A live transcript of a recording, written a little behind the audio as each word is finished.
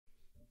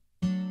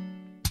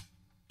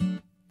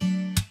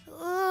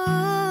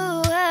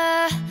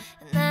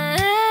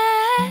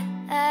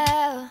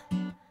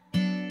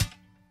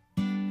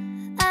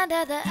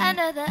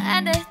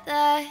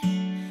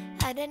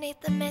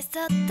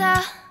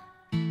mistletoe.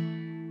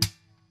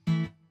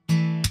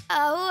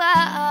 Oh,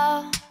 oh,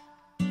 oh.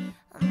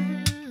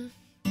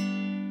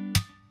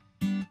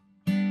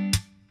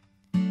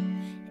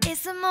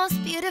 It's the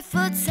most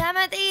beautiful time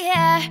of the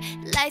year.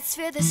 Lights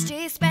fill the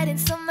streets, spreading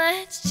so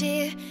much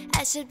cheer.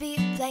 I should be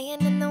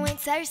playing in the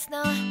winter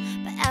snow,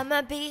 but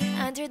I'ma be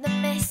under the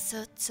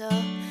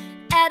mistletoe.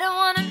 I don't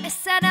wanna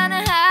miss out on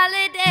a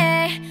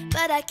holiday,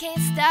 but I can't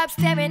stop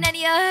staring at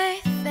your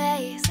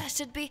face. I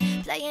should be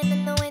playing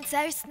in the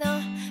winter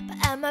snow, but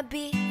I'ma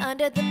be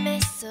under the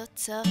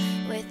mistletoe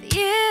with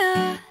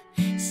you.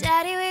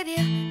 Shawty with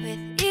you,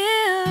 with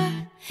you.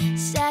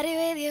 Shawty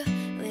with you,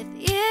 with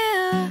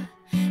you.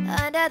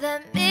 Under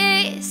the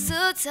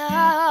mistletoe,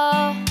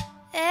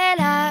 I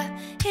love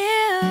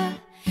you.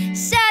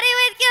 Shawty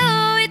with you,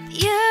 with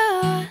you.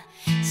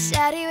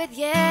 Shawty with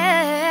you.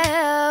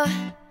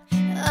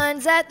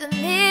 Under the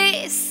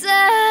mistletoe.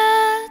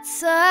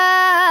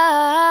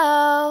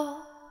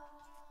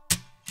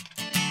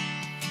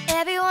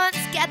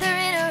 Everyone's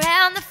gathering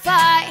around the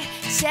fire,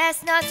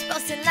 chestnuts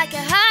roasting like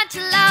a hot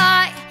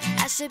July.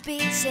 I should be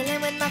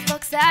chilling with my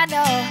folks, I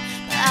know,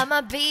 but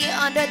I'ma be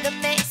under the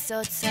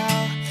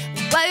mistletoe.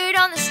 Word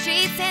on the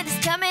street, Santa's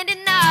coming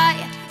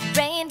tonight.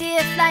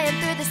 Reindeer flying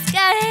through the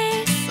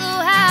sky so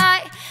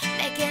high,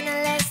 making a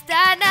list,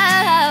 I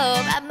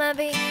know. I'ma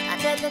be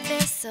under the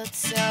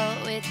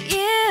mistletoe with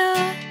you.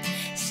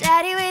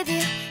 Shawty with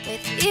you,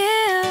 with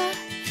you.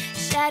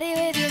 Shawty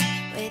with you,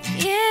 with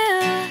you.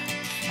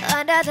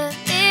 Under the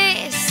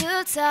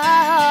mistletoe,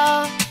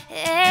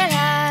 I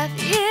love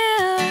you.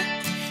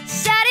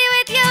 Shawty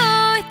with you,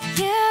 with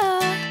you.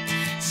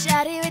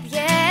 Shawty with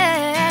you.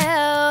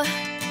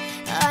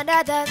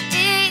 Under the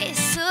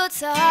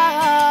mistletoe,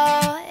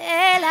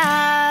 I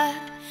love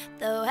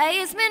the way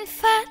it's been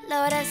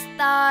followed a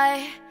star,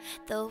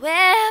 the way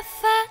I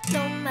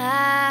follow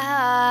my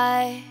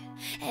heart,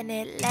 and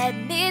it led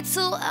me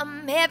to a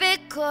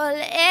miracle.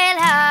 I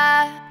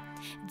love.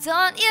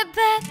 Don't you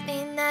bet me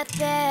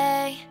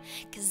nothing,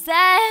 'cause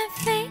I'm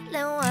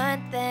feeling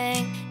one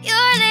thing.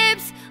 Your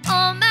lips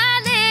on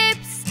my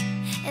lips,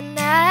 and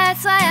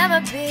that's why I'ma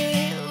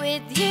be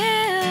with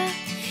you.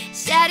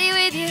 Shawty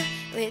with you,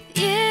 with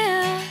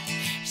you.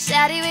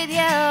 Shawty with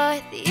you,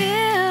 with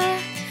you.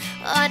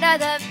 Under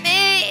the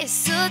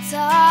mistletoe,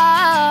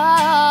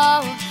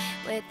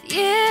 with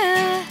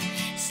you.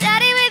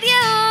 Shawty with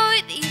you,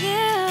 with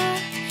you.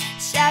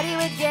 Shawty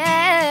with you.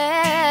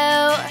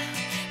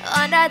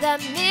 Under the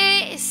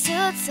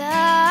mistletoe.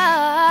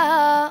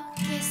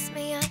 Kiss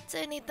me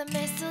underneath the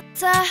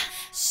mistletoe.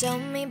 Show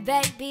me,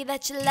 baby,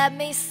 that you love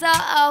me so.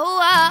 Oh,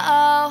 oh,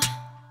 oh.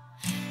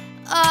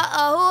 Oh,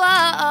 oh,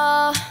 oh,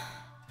 oh.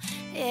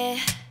 Yeah.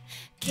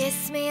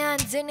 Kiss me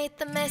underneath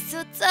the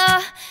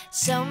mistletoe.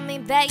 Show me,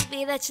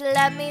 baby, that you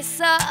love me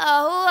so.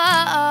 Oh,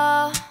 oh,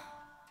 oh.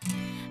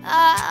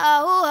 Oh,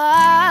 oh,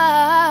 oh.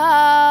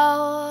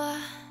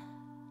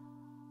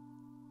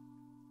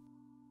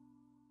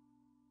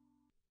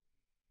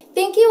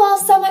 Thank you all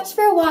so much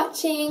for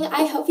watching.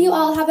 I hope you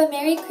all have a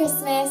Merry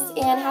Christmas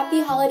and Happy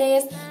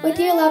Holidays with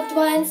your loved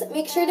ones.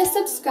 Make sure to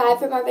subscribe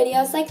for more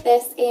videos like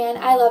this, and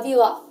I love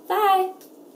you all. Bye!